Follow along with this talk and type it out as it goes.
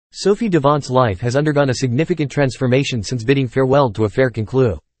Sophie Davant's life has undergone a significant transformation since bidding farewell to Affaire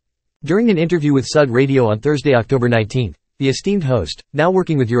Conclue. During an interview with Sud Radio on Thursday, October 19, the esteemed host, now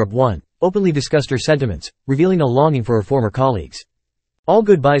working with Europe 1, openly discussed her sentiments, revealing a longing for her former colleagues. All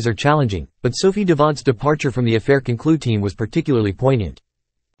goodbyes are challenging, but Sophie Davant's departure from the Affaire Conclue team was particularly poignant.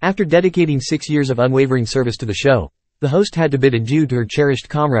 After dedicating 6 years of unwavering service to the show, the host had to bid adieu to her cherished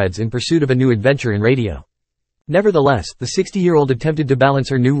comrades in pursuit of a new adventure in radio. Nevertheless, the 60-year-old attempted to balance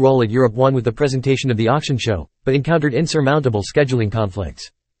her new role at Europe 1 with the presentation of the auction show, but encountered insurmountable scheduling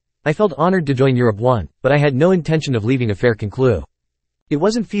conflicts. I felt honored to join Europe 1, but I had no intention of leaving Affaire Conclue. It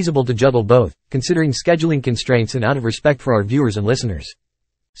wasn't feasible to juggle both, considering scheduling constraints and out of respect for our viewers and listeners.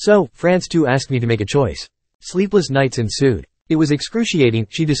 So, France 2 asked me to make a choice. Sleepless nights ensued. It was excruciating,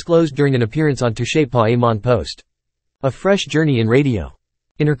 she disclosed during an appearance on Touche, poste. A fresh journey in radio.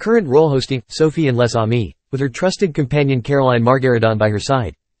 In her current role hosting Sophie and Les Amis, with her trusted companion Caroline Margaridon by her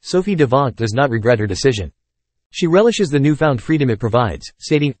side, Sophie Davant does not regret her decision. She relishes the newfound freedom it provides,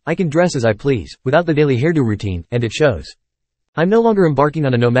 stating, "I can dress as I please, without the daily hairdo routine, and it shows. I'm no longer embarking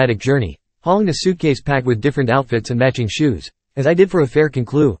on a nomadic journey, hauling a suitcase packed with different outfits and matching shoes, as I did for Affaire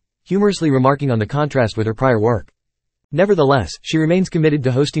Conclue," humorously remarking on the contrast with her prior work. Nevertheless, she remains committed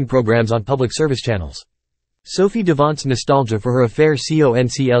to hosting programs on public service channels. Sophie Davant's nostalgia for her Affaire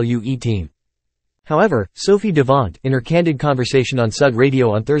Conclue team. However, Sophie Davant, in her candid conversation on Sud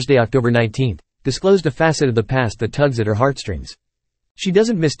Radio on Thursday, October 19, disclosed a facet of the past that tugs at her heartstrings. She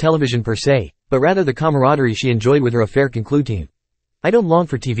doesn't miss television per se, but rather the camaraderie she enjoyed with her Affaire Conclue team. "I don't long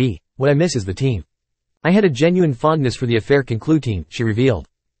for TV, what I miss is the team. I had a genuine fondness for the Affaire Conclue team," she revealed.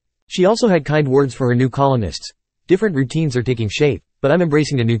 She also had kind words for her new columnists. "Different routines are taking shape, but I'm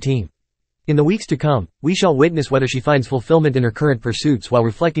embracing a new team. In the weeks to come, we shall witness whether she finds fulfillment in her current pursuits while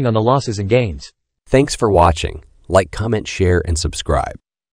reflecting on the losses and gains." Thanks for watching. Like, comment, share, and subscribe.